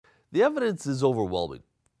The evidence is overwhelming.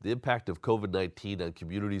 The impact of COVID-19 on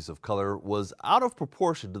communities of color was out of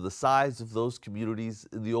proportion to the size of those communities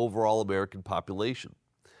in the overall American population.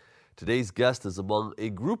 Today's guest is among a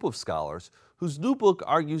group of scholars whose new book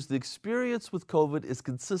argues the experience with COVID is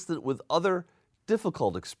consistent with other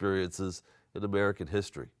difficult experiences in American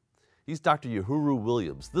history. He's Dr. Uhuru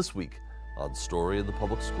Williams, this week on Story in the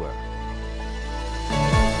Public Square.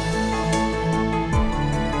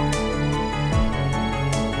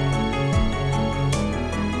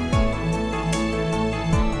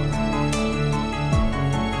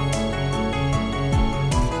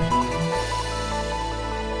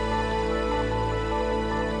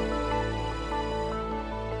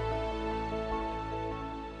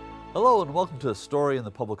 Hello and welcome to A Story in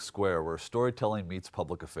the Public Square, where storytelling meets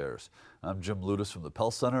public affairs. I'm Jim Lutis from the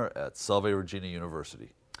Pell Center at Salve Regina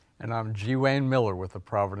University. And I'm G. Wayne Miller with the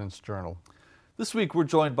Providence Journal. This week we're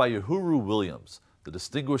joined by Uhuru Williams, the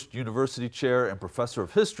Distinguished University Chair and Professor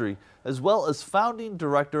of History, as well as founding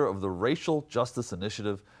director of the Racial Justice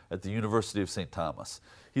Initiative at the University of St. Thomas.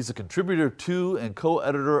 He's a contributor to and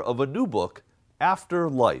co-editor of a new book, After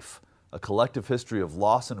Life, A Collective History of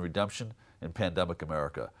Loss and Redemption in Pandemic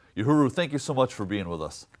America. Uhuru, thank you so much for being with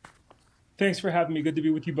us. Thanks for having me. Good to be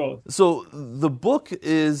with you both. So the book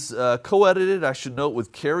is co-edited, I should note,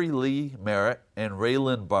 with Carrie Lee Merritt and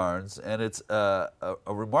Raylan Barnes, and it's a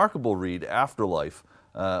remarkable read, Afterlife,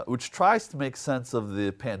 which tries to make sense of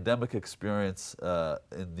the pandemic experience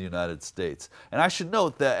in the United States. And I should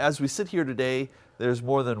note that as we sit here today, there's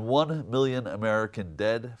more than 1 million American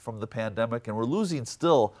dead from the pandemic, and we're losing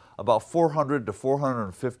still about 400 to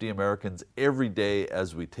 450 Americans every day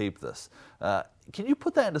as we tape this. Can you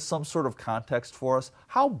put that into some sort of context for us?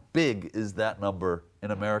 How big is that number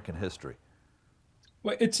in American history?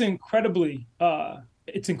 Well, it's incredible.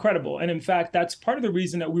 And in fact, that's part of the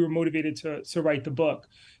reason that we were motivated to write the book.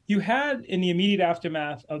 You had, in the immediate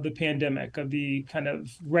aftermath of the pandemic, of the kind of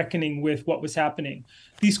reckoning with what was happening,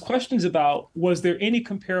 these questions about, was there any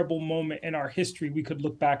comparable moment in our history we could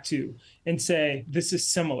look back to and say, this is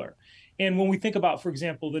similar? And when we think about, for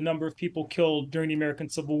example, the number of people killed during the American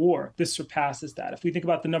Civil War, this surpasses that. If we think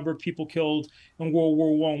about the number of people killed in World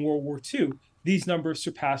War I and World War II, these numbers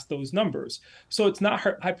surpass those numbers. So it's not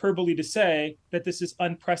hyperbole to say that this is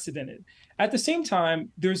unprecedented. At the same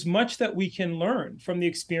time, there's much that we can learn from the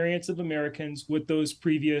experience of Americans with those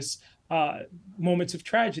previous moments of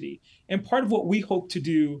tragedy. And part of what we hope to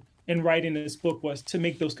do in writing this book was to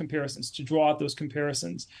make those comparisons, to draw out those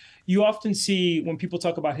comparisons. You often see when people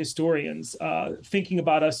talk about historians, thinking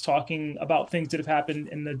about us talking about things that have happened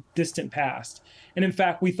in the distant past. And in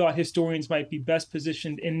fact, we thought historians might be best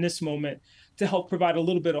positioned in this moment to help provide a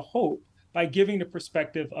little bit of hope by giving the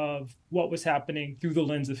perspective of what was happening through the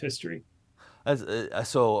lens of history.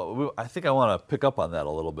 So I think I want to pick up on that a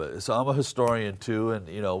little bit. So I'm a historian too, and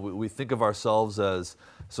we think of ourselves as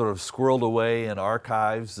sort of squirreled away in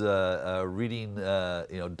archives, reading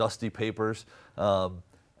dusty papers.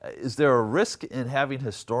 Is there a risk in having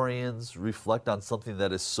historians reflect on something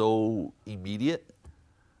that is so immediate?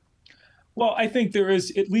 Well, I think there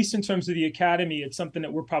is, at least in terms of the academy, it's something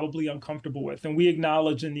that we're probably uncomfortable with. And we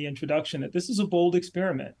acknowledge in the introduction that this is a bold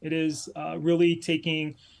experiment. It is really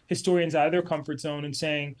taking historians out of their comfort zone and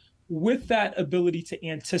saying, with that ability to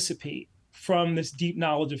anticipate from this deep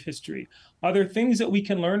knowledge of history, are there things that we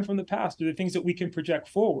can learn from the past? Are there things that we can project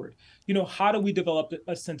forward? How do we develop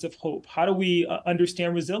a sense of hope? How do we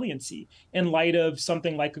understand resiliency in light of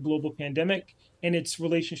something like a global pandemic and its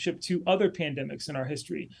relationship to other pandemics in our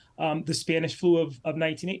history? The Spanish flu of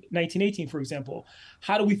 1918, for example.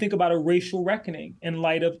 How do we think about a racial reckoning in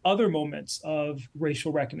light of other moments of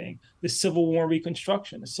racial reckoning? The Civil War and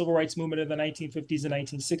Reconstruction, the Civil Rights Movement of the 1950s and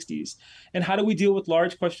 1960s. And how do we deal with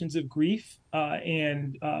large questions of grief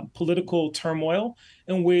and political turmoil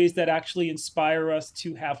in ways that actually inspire us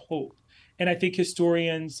to have hope? And I think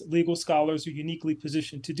historians, legal scholars are uniquely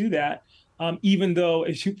positioned to do that, even though,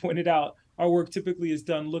 as you pointed out, our work typically is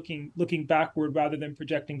done looking backward rather than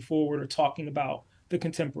projecting forward or talking about the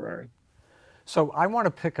contemporary. So I want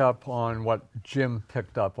to pick up on what Jim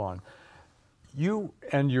picked up on. You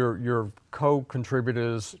and your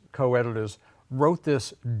co-contributors, co-editors, wrote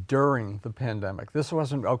this during the pandemic. This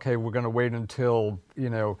wasn't, okay, we're going to wait until,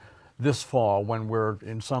 this fall when we're,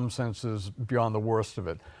 in some senses, beyond the worst of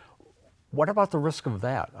it. What about the risk of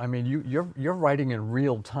that? I mean, you're writing in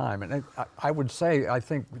real time, and I would say I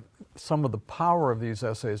think some of the power of these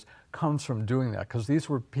essays comes from doing that, because these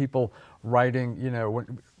were people writing,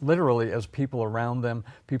 literally as people around them,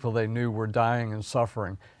 people they knew were dying and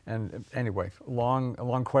suffering. And anyway,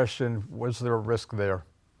 long question: was there a risk there?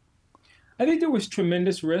 I think there was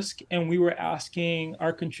tremendous risk, and we were asking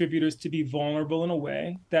our contributors to be vulnerable in a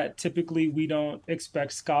way that typically we don't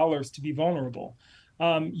expect scholars to be vulnerable.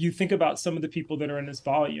 You think about some of the people that are in this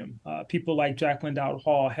volume, people like Jacqueline Dowd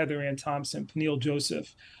Hall, Heather Ann Thompson, Peniel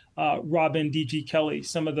Joseph, Robin D.G. Kelly,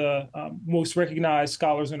 some of the most recognized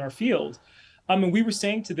scholars in our field. And we were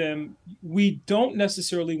saying to them, we don't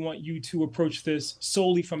necessarily want you to approach this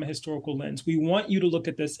solely from a historical lens. We want you to look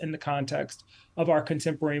at this in the context of our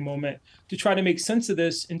contemporary moment to try to make sense of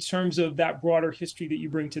this in terms of that broader history that you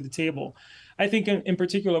bring to the table. I think in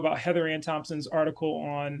particular about Heather Ann Thompson's article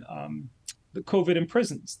on the COVID in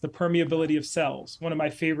prisons, the permeability of cells, one of my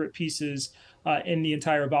favorite pieces in the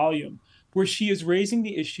entire volume, where she is raising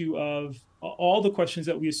the issue of all the questions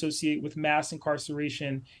that we associate with mass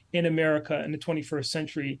incarceration in America in the 21st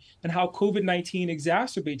century, and how COVID-19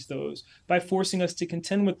 exacerbates those by forcing us to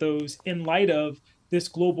contend with those in light of this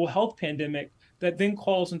global health pandemic that then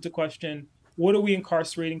calls into question, what are we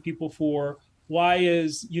incarcerating people for? Why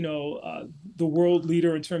is, the world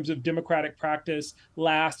leader in terms of democratic practice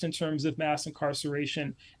last in terms of mass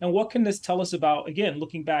incarceration? And what can this tell us about, again,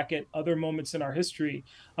 looking back at other moments in our history,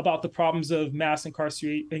 about the problems of mass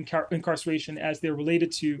incarceration as they're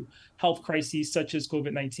related to health crises such as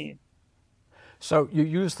COVID-19? So you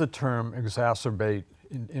use the term exacerbate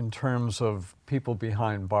in terms of people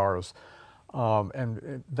behind bars.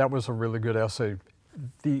 And that was a really good essay.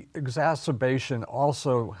 The exacerbation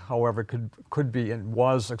also, however, could be and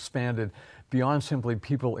was expanded beyond simply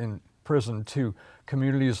people in prison to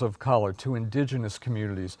communities of color, to indigenous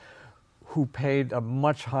communities who paid a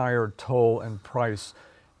much higher toll and price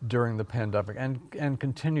during the pandemic and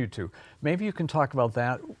continue to. Maybe you can talk about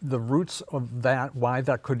that, the roots of that, why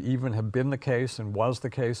that could even have been the case and was the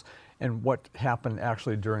case, and what happened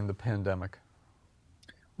actually during the pandemic.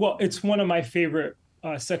 Well, it's one of my favorite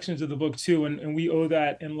sections of the book too, and we owe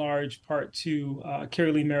that in large part to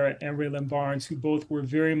Kerry Lee Merritt and Raylan Barnes, who both were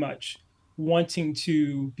very much wanting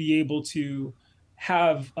to be able to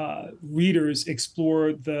have readers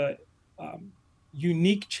explore the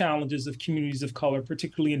unique challenges of communities of color,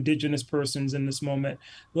 particularly indigenous persons in this moment,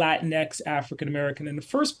 Latinx, African American. And the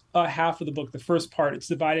first half of the book, the first part, it's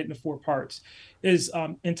divided into 4 parts, is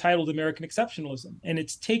entitled American Exceptionalism. And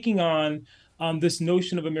it's taking on this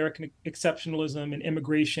notion of American exceptionalism and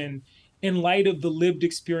immigration in light of the lived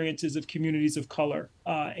experiences of communities of color.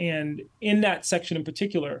 And in that section in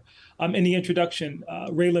particular, in the introduction,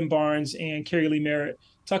 Raylan Barnes and Kerry Lee Merritt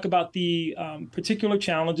talk about the particular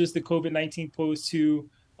challenges that COVID-19 posed to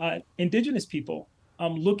indigenous people,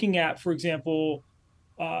 looking at, for example,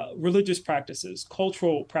 religious practices,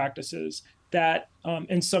 cultural practices that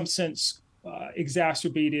in some sense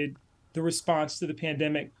exacerbated the response to the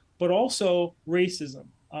pandemic, but also racism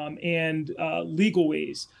and legal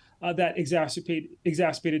ways that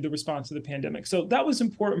exacerbated the response to the pandemic. So that was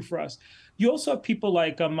important for us. You also have people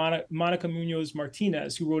like Monica Munoz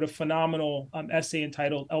Martinez, who wrote a phenomenal essay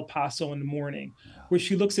entitled El Paso in the Morning, where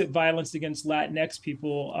she looks at violence against Latinx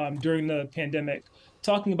people during the pandemic,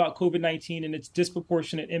 talking about COVID-19 and its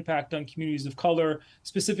disproportionate impact on communities of color,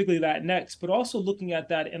 specifically Latinx, but also looking at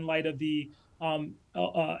that in light of the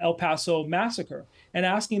El Paso massacre, and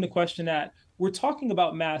asking the question that we're talking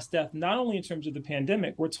about mass death, not only in terms of the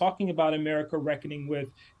pandemic, we're talking about America reckoning with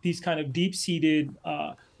these kind of deep-seated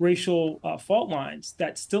racial fault lines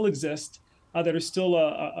that still exist, that are still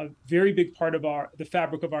a very big part of the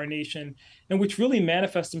fabric of our nation, and which really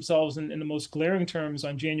manifest themselves in the most glaring terms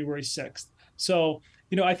on January 6th. So,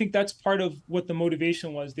 I think that's part of what the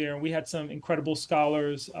motivation was there. And we had some incredible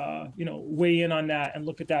scholars, weigh in on that and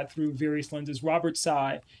look at that through various lenses. Robert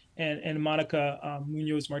Tsai and Monica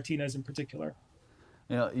Munoz Martinez in particular.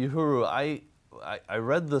 Uhuru, I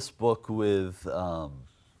read this book with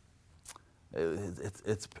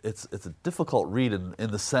it's a difficult read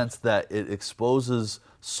in the sense that it exposes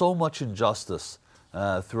so much injustice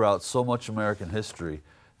throughout so much American history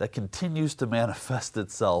that continues to manifest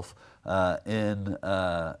itself in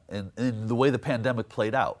the way the pandemic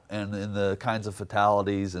played out and in the kinds of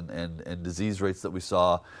fatalities and disease rates that we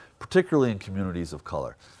saw, particularly in communities of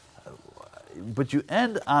color. But you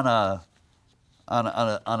end on a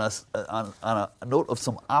note of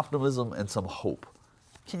some optimism and some hope.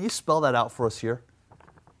 Can you spell that out for us here?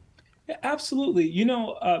 Yeah, absolutely.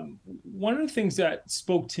 One of the things that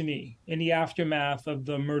spoke to me in the aftermath of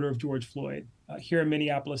the murder of George Floyd here in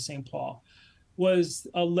Minneapolis, St. Paul, was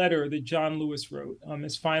a letter that John Lewis wrote,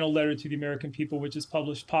 his final letter to the American people, which is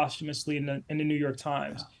published posthumously in the New York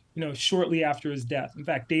Times, shortly after his death, in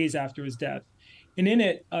fact, days after his death. And in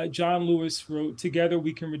it, John Lewis wrote, "Together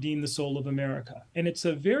we can redeem the soul of America." And it's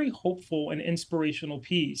a very hopeful and inspirational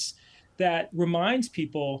piece that reminds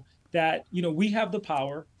people that, we have the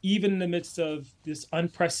power, even in the midst of this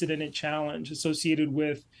unprecedented challenge associated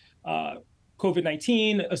with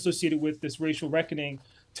COVID-19, associated with this racial reckoning,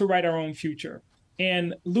 to write our own future.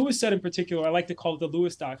 And Lewis said in particular, I like to call it the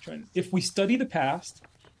Lewis Doctrine. If we study the past,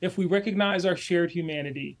 if we recognize our shared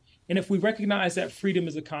humanity, and if we recognize that freedom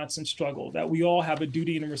is a constant struggle, that we all have a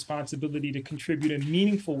duty and a responsibility to contribute in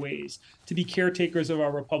meaningful ways to be caretakers of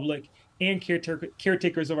our republic and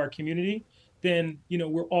caretakers of our community, then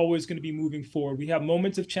we're always going to be moving forward. We have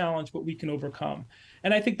moments of challenge, but we can overcome.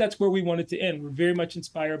 And I think that's where we wanted to end. We're very much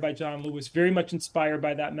inspired by John Lewis, very much inspired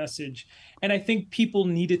by that message. And I think people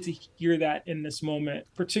needed to hear that in this moment,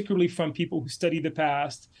 particularly from people who study the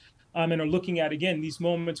past, and are looking at, again, these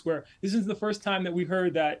moments where this is the first time that we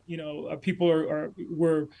heard that, people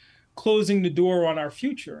were closing the door on our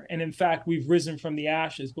future. And in fact, we've risen from the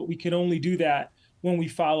ashes, but we can only do that when we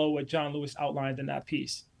follow what John Lewis outlined in that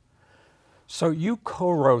piece. So you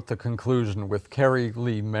co-wrote the conclusion with Kerry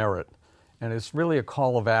Lee Merritt, and it's really a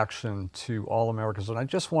call of action to all Americans. And I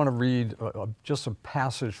just want to read just a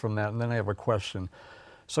passage from that, and then I have a question.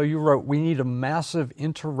 So you wrote, "We need a massive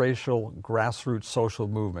interracial grassroots social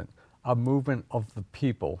movement, a movement of the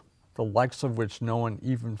people, the likes of which no one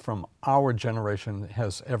even from our generation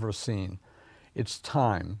has ever seen. It's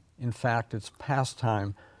time, in fact, it's past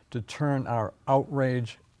time, to turn our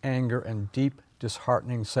outrage, anger, and deep,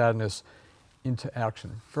 disheartening sadness into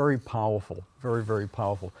action." Very powerful, very, very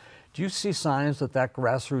powerful. Do you see signs that that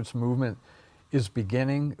grassroots movement is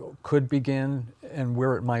beginning, could begin, and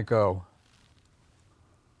where it might go?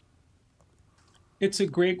 It's a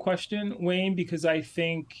great question, Wayne, because I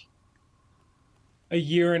think a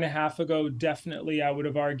year and a half ago, definitely I would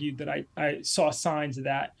have argued that I saw signs of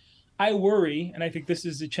that. I worry, and I think this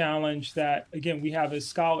is a challenge that, again, we have as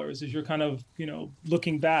scholars, as you're kind of,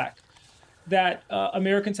 looking back, that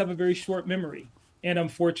Americans have a very short memory. And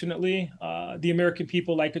unfortunately, the American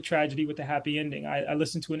people like a tragedy with a happy ending. I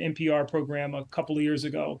listened to an NPR program a couple of years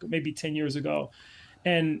ago, maybe 10 years ago.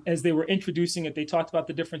 And as they were introducing it, they talked about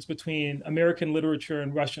the difference between American literature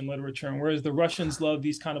and Russian literature. And whereas the Russians love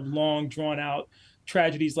these kind of long, drawn out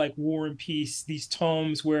tragedies like War and Peace, these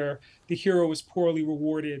tomes where the hero is poorly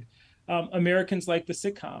rewarded, Americans like the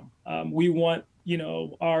sitcom. We want,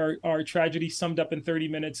 our tragedy summed up in 30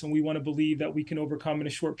 minutes, and we want to believe that we can overcome in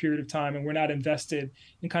a short period of time. And we're not invested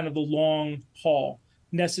in kind of the long haul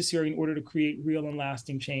necessary in order to create real and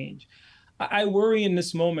lasting change. I worry in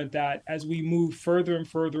this moment that as we move further and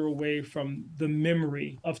further away from the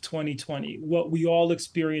memory of 2020, what we all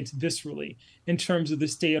experienced viscerally in terms of the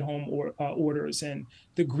stay-at-home orders and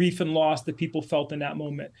the grief and loss that people felt in that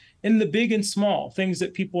moment, and the big and small things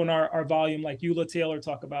that people in our volume, like Eula Taylor,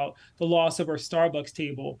 talk about, the loss of our Starbucks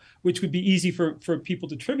table, which would be easy for people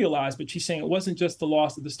to trivialize, but she's saying it wasn't just the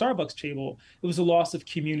loss of the Starbucks table, it was a loss of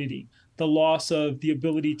community, the loss of the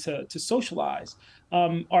ability to socialize.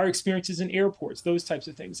 Our experiences in airports, those types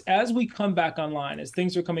of things. As we come back online, as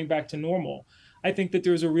things are coming back to normal, I think that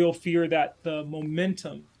there's a real fear that the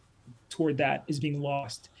momentum toward that is being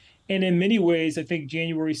lost. And in many ways, I think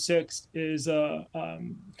January 6th is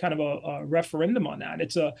kind of a referendum on that.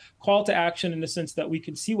 It's a call to action in the sense that we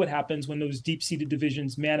can see what happens when those deep-seated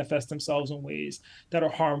divisions manifest themselves in ways that are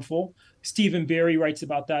harmful. Stephen Barry writes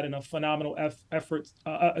about that in a phenomenal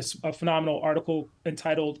a phenomenal article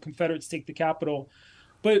entitled "Confederates Take the Capitol."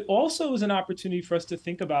 But it also is an opportunity for us to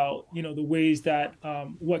think about, the ways that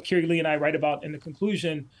what Kerry Lee and I write about in the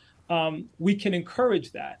conclusion, we can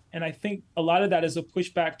encourage that. And I think a lot of that is a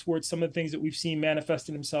pushback towards some of the things that we've seen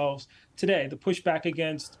manifesting themselves today, the pushback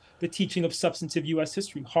against the teaching of substantive U.S.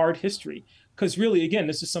 history, hard history. Because really, again,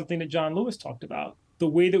 this is something that John Lewis talked about. The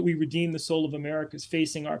way that we redeem the soul of America is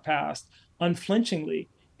facing our past unflinchingly,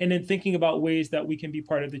 and then thinking about ways that we can be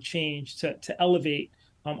part of the change to elevate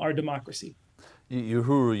our democracy.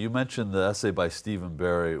 Uhuru, you mentioned the essay by Stephen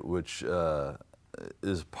Barry, which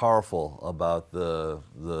is powerful about the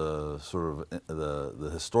sort of the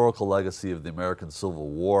historical legacy of the American Civil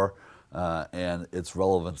War and its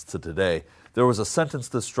relevance to today. There was a sentence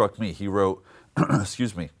that struck me. He wrote,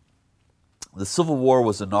 excuse me, "The Civil War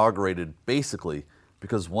was inaugurated basically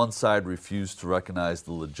because one side refused to recognize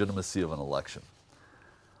the legitimacy of an election."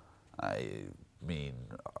 I mean,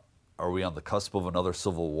 are we on the cusp of another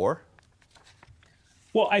civil war?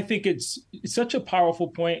 Well, I think it's such a powerful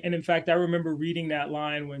point. And in fact, I remember reading that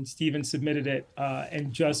line when Stephen submitted it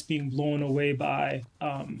and just being blown away by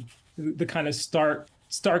the kind of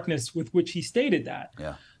starkness with which he stated that.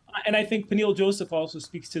 Yeah. And I think Peniel Joseph also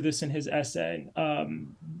speaks to this in his essay.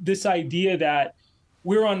 This idea that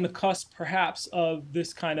we're on the cusp, perhaps, of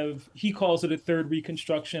this kind of, he calls it a third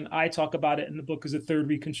Reconstruction. I talk about it in the book as a third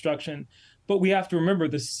Reconstruction. But we have to remember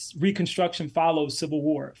this Reconstruction follows Civil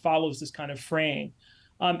War, it follows this kind of frame.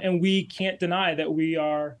 And we can't deny that we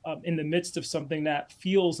are in the midst of something that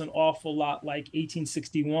feels an awful lot like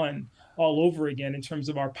 1861 all over again in terms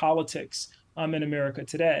of our politics in America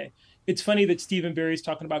today. It's funny that Stephen Barry is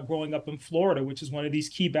talking about growing up in Florida, which is one of these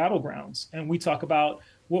key battlegrounds. And we talk about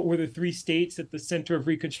what were the three states at the center of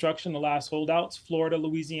Reconstruction, the last holdouts: Florida,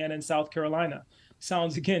 Louisiana, and South Carolina.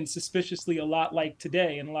 Sounds, again, suspiciously a lot like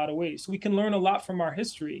today in a lot of ways. So we can learn a lot from our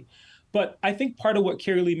history. But I think part of what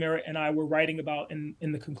Kerry Lee Merritt and I were writing about in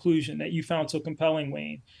the conclusion that you found so compelling,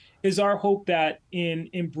 Wayne, is our hope that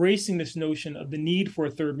in embracing this notion of the need for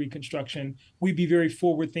a third Reconstruction, we'd be very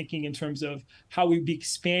forward thinking in terms of how we'd be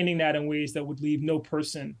expanding that in ways that would leave no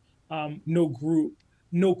person, no group,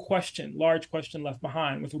 no question, large question left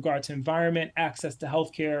behind with regard to environment, access to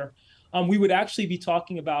healthcare. We would actually be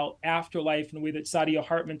talking about afterlife in the way that Saidiya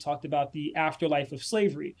Hartman talked about the afterlife of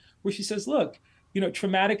slavery, where she says, look,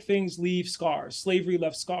 traumatic things leave scars. Slavery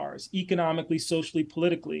left scars, economically, socially,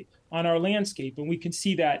 politically, on our landscape. And we can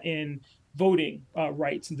see that in voting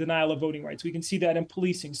rights and denial of voting rights. We can see that in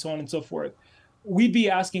policing, so on and so forth. We'd be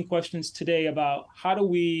asking questions today about how do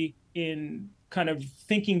we, in kind of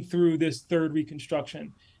thinking through this third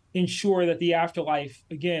Reconstruction, ensure that the afterlife,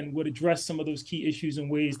 again, would address some of those key issues in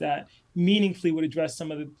ways that meaningfully would address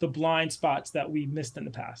some of the blind spots that we missed in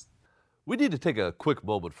the past. We need to take a quick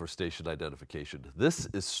moment for station identification. This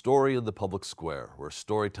is Story in the Public Square, where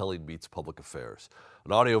storytelling meets public affairs.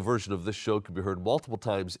 An audio version of this show can be heard multiple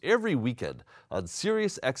times every weekend on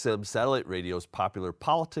Sirius XM Satellite Radio's popular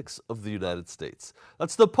Politics of the United States.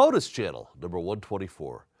 That's the POTUS channel, number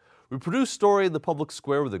 124. We produce Story in the Public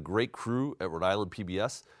Square with a great crew at Rhode Island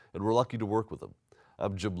PBS, and we're lucky to work with them.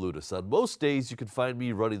 I'm Jim Ludes. On most days, you can find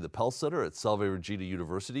me running the Pell Center at Salve Regina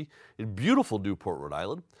University in beautiful Newport, Rhode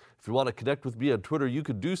Island. If you want to connect with me on Twitter, you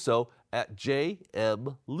can do so at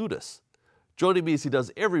JMLudes. Joining me as he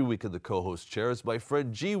does every week in the co-host chair is my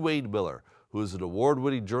friend G. Wayne Miller, who is an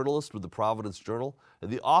award-winning journalist with the Providence Journal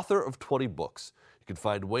and the author of 20 books. You can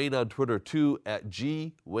find Wayne on Twitter, too, at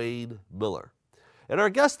G. Wayne Miller. And our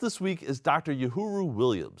guest this week is Dr. Uhuru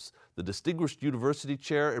Williams, the Distinguished University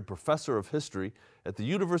Chair and Professor of History at the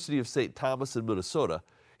University of St. Thomas in Minnesota.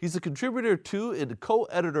 He's a contributor to and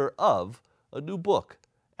co-editor of a new book,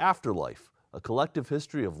 Afterlife, A Collective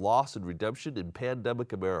History of Loss and Redemption in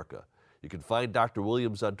Pandemic America. You can find Dr.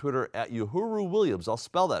 Williams on Twitter at Uhuru Williams. I'll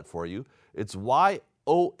spell that for you. It's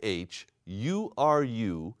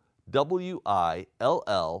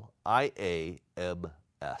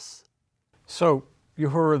YOHURUWILLIAMS. So,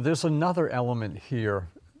 Uhuru, there's another element here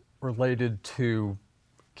related to,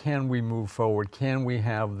 can we move forward? Can we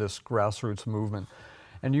have this grassroots movement?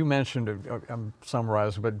 And you mentioned, I'm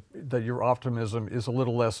summarizing, but that your optimism is a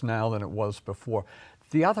little less now than it was before.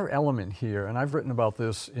 The other element here, and I've written about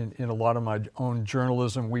this in a lot of my own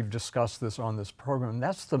journalism, we've discussed this on this program, and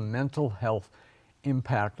that's the mental health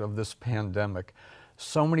impact of this pandemic.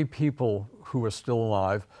 So many people who are still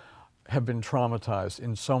alive have been traumatized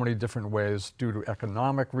in so many different ways due to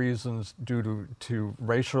economic reasons, due to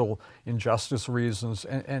racial injustice reasons,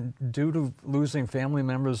 and due to losing family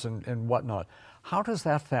members and whatnot. How does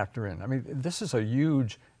that factor in? I mean, this is a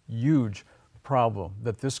huge, huge problem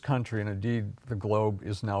that this country and indeed the globe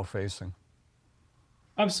is now facing.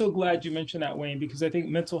 I'm so glad you mentioned that, Wayne, because I think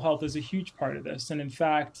mental health is a huge part of this. And in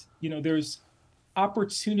fact, there's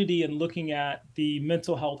opportunity in looking at the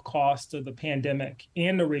mental health cost of the pandemic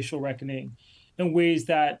and the racial reckoning in ways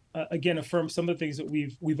that, again, affirm some of the things that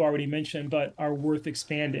we've already mentioned, but are worth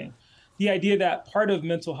expanding. The idea that part of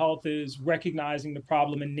mental health is recognizing the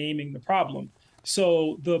problem and naming the problem.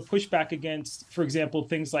 So the pushback against, for example,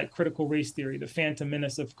 things like critical race theory, the phantom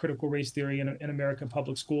menace of critical race theory in American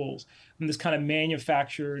public schools, and this kind of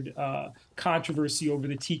manufactured controversy over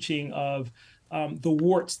the teaching of the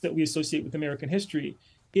warts that we associate with American history,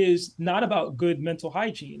 is not about good mental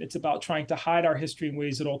hygiene. It's about trying to hide our history in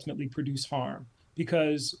ways that ultimately produce harm,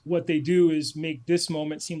 because what they do is make this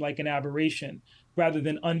moment seem like an aberration rather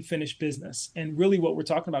than unfinished business. And really what we're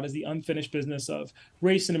talking about is the unfinished business of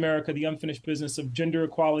race in America, the unfinished business of gender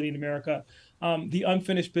equality in America, the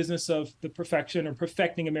unfinished business of the perfection or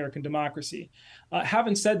perfecting American democracy.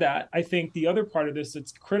 Having said that, I think the other part of this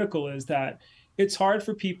that's critical is that it's hard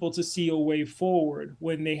for people to see a way forward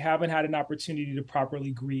when they haven't had an opportunity to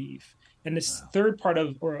properly grieve. And this third part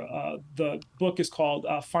of the book is called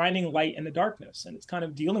Finding Light in the Darkness, and it's kind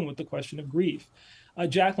of dealing with the question of grief.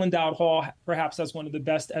 Jacqueline Dowd Hall perhaps has one of the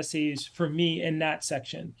best essays for me in that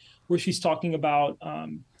section, where she's talking about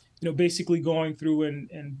basically going through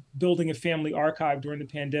and building a family archive during the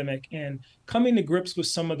pandemic and coming to grips with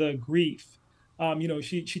some of the grief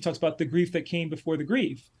She talks about the grief that came before the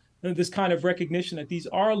grief. And this kind of recognition that these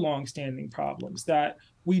are longstanding problems, that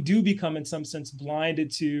we do become, in some sense,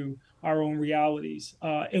 blinded to our own realities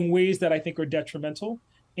in ways that I think are detrimental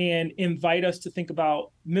and invite us to think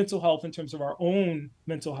about mental health in terms of our own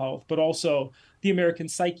mental health, but also the American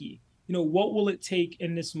psyche. What will it take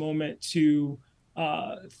in this moment to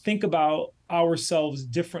think about ourselves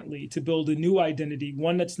differently, to build a new identity,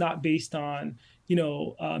 one that's not based on,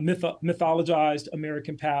 mythologized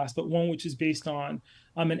American past, but one which is based on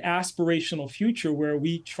an aspirational future where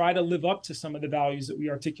we try to live up to some of the values that we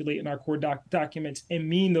articulate in our core documents and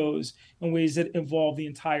mean those in ways that involve the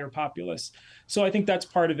entire populace. So I think that's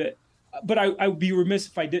part of it. But I would be remiss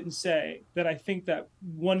if I didn't say that I think that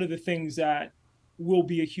one of the things that will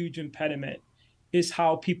be a huge impediment is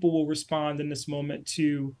how people will respond in this moment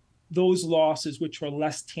to those losses which are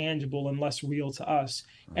less tangible and less real to us,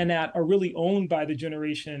 and that are really owned by the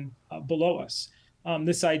generation below us.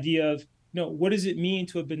 This idea of, what does it mean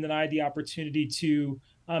to have been denied the opportunity to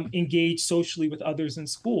engage socially with others in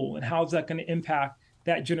school? And how is that going to impact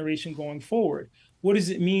that generation going forward? What does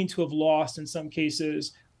it mean to have lost, in some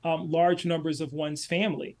cases, large numbers of one's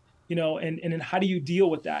family? And how do you deal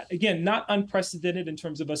with that? Again, not unprecedented in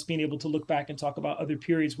terms of us being able to look back and talk about other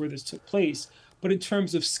periods where this took place, but in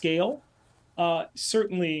terms of scale,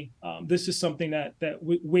 certainly this is something that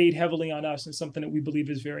weighed heavily on us and something that we believe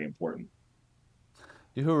is very important.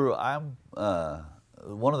 Uhuru,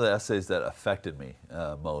 one of the essays that affected me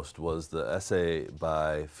most was the essay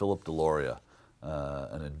by Philip Deloria,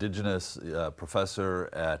 an indigenous professor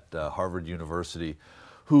at Harvard University,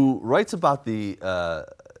 who writes about the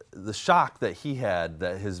shock that he had,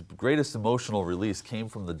 that his greatest emotional release came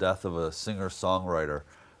from the death of a singer-songwriter.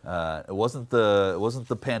 It wasn't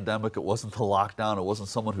the pandemic, it wasn't the lockdown, it wasn't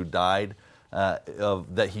someone who died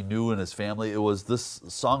that he knew in his family. It was this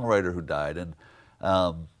songwriter who died, and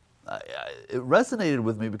it resonated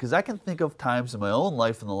with me because I can think of times in my own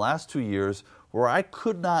life in the last 2 years where I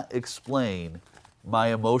could not explain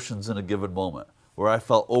my emotions in a given moment, where I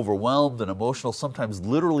felt overwhelmed and emotional, sometimes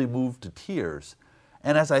literally moved to tears.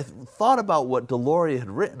 And as I thought about what Deloria had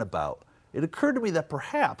written about, it occurred to me that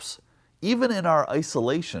perhaps, even in our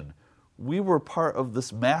isolation, we were part of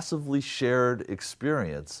this massively shared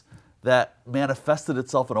experience that manifested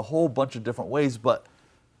itself in a whole bunch of different ways. But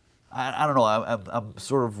I don't know, I'm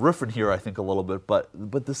sort of riffing here, I think, a little bit, but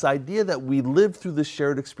this idea that we lived through this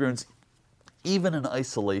shared experience even in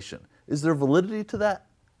isolation, is there validity to that?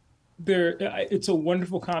 It's a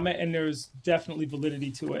wonderful comment, and there's definitely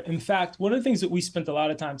validity to it. In fact, one of the things that we spent a lot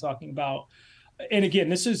of time talking about, and again,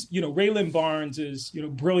 this is, Raylan Barnes is,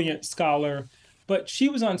 brilliant scholar, but she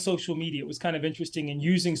was on social media. It was kind of interesting in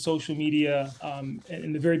using social media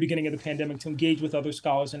in the very beginning of the pandemic to engage with other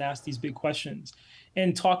scholars and ask these big questions,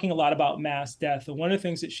 and talking a lot about mass death. And one of the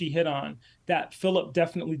things that she hit on that Philip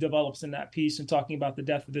definitely develops in that piece, and talking about the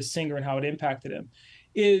death of the singer and how it impacted him,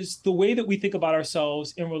 is the way that we think about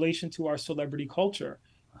ourselves in relation to our celebrity culture.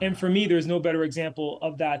 And for me, there's no better example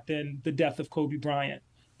of that than the death of Kobe Bryant.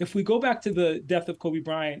 If we go back to the death of Kobe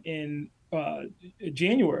Bryant in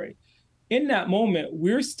January, in that moment,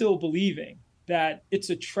 we're still believing that it's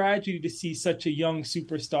a tragedy to see such a young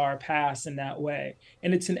superstar pass in that way.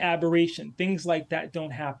 And it's an aberration. Things like that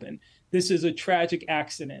don't happen. This is a tragic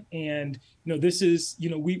accident. And, this is,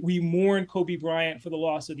 we mourn Kobe Bryant for the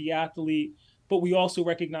loss of the athlete, but we also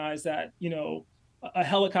recognize that, a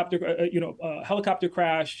helicopter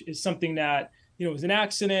crash is something that, is an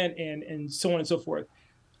accident, and so on and so forth.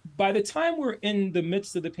 By the time we're in the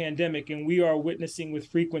midst of the pandemic and we are witnessing with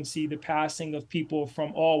frequency the passing of people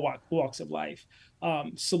from all walks of life,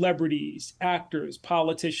 celebrities, actors,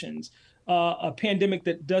 politicians, a pandemic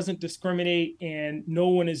that doesn't discriminate and no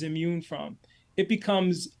one is immune from, it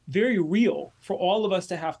becomes very real for all of us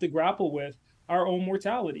to have to grapple with our own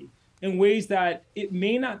mortality in ways that it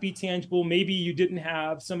may not be tangible. Maybe you didn't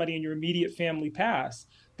have somebody in your immediate family pass,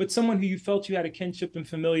 but someone who you felt you had a kinship and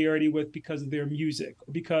familiarity with because of their music,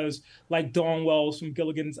 or because, like Dawn Wells from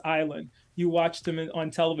Gilligan's Island, you watched them on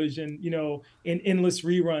television, in endless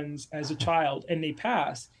reruns as a child, and they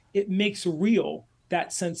pass. It makes real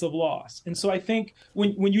that sense of loss. And so I think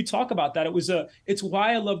when you talk about that, it's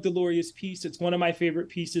why I love Deloria's piece. It's one of my favorite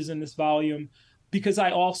pieces in this volume, because I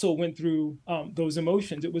also went through those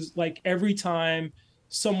emotions. It was like every time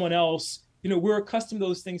someone else, we're accustomed to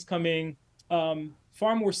those things coming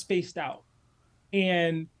far more spaced out.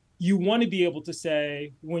 And you want to be able to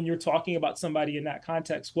say, when you're talking about somebody in that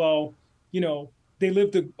context, well, they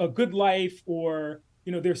lived a good life, or,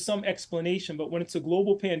 there's some explanation. But when it's a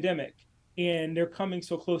global pandemic and they're coming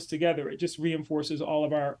so close together, it just reinforces all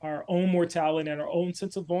of our own mortality and our own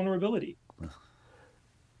sense of vulnerability.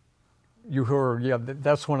 Uhuru, yeah,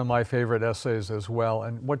 that's one of my favorite essays as well.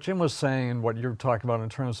 And what Jim was saying and what you're talking about in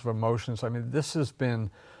terms of emotions, I mean, this has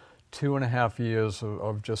been 2.5 years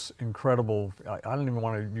of just incredible, I don't even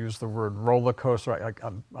want to use the word roller coaster.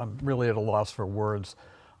 I'm really at a loss for words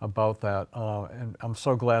about that. And I'm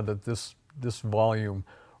so glad that this volume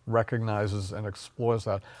recognizes and explores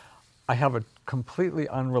that. I have a completely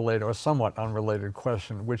unrelated or somewhat unrelated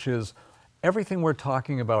question, which is everything we're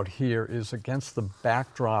talking about here is against the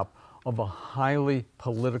backdrop of a highly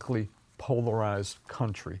politically polarized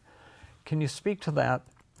country. Can you speak to that?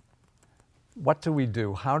 What do we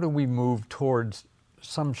do? How do we move towards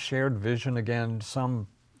some shared vision again, some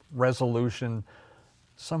resolution,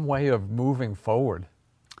 some way of moving forward?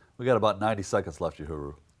 We got about 90 seconds left,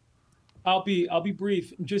 Uhuru. I'll be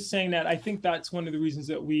brief. Just saying that I think that's one of the reasons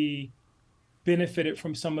that we benefited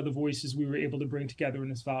from some of the voices we were able to bring together in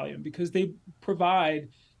this volume, because they provide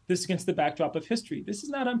this against the backdrop of history. This is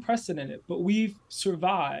not unprecedented, but we've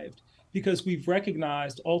survived because we've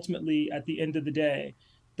recognized ultimately at the end of the day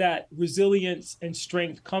that resilience and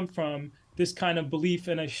strength come from this kind of belief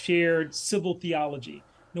in a shared civil theology.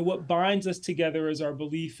 You know, what binds us together is our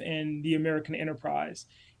belief in the American enterprise.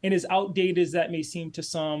 And as outdated as that may seem to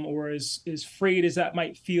some, or as frayed as that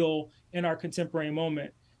might feel in our contemporary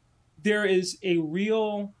moment, there is a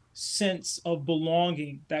real sense of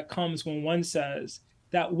belonging that comes when one says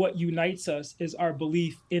that what unites us is our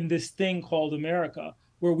belief in this thing called America,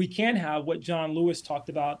 where we can have what John Lewis talked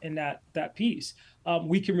about in that piece.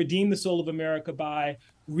 We can redeem the soul of America by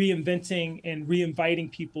reinventing and reinviting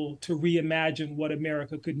people to reimagine what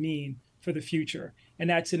America could mean for the future. And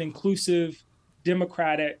that's an inclusive,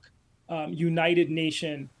 democratic, united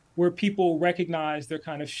nation where people recognize their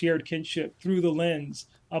kind of shared kinship through the lens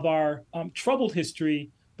of our troubled history,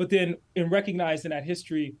 but then in recognizing that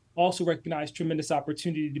history, also recognize tremendous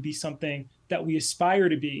opportunity to be something that we aspire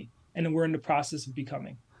to be, and then we're in the process of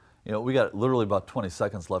becoming. You know, we got literally about 20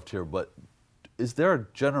 seconds left here, but is there a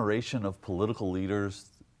generation of political leaders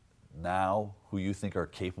now who you think are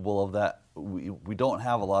capable of that? We don't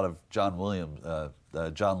have a lot of John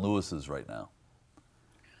Lewis's right now.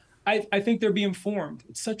 I think they're being formed.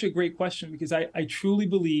 It's such a great question because I truly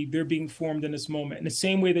believe they're being formed in this moment in the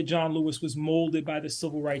same way that John Lewis was molded by the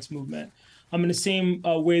civil rights movement. In the same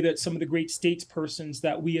way that some of the great statespersons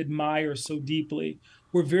that we admire so deeply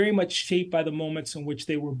were very much shaped by the moments in which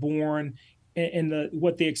they were born and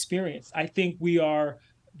what they experienced. I think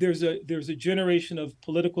there's a generation of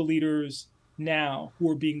political leaders now who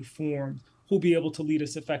are being formed who will be able to lead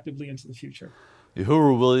us effectively into the future.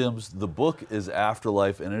 Uhuru Williams, the book is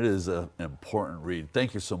Afterlife, and it is an important read.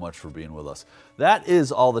 Thank you so much for being with us. That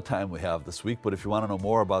is all the time we have this week, but if you want to know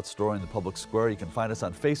more about Story in the Public Square, you can find us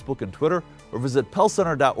on Facebook and Twitter, or visit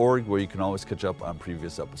pellcenter.org, where you can always catch up on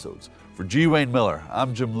previous episodes. For G. Wayne Miller,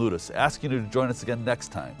 I'm Jim Ludes, asking you to join us again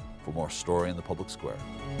next time for more Story in the Public Square.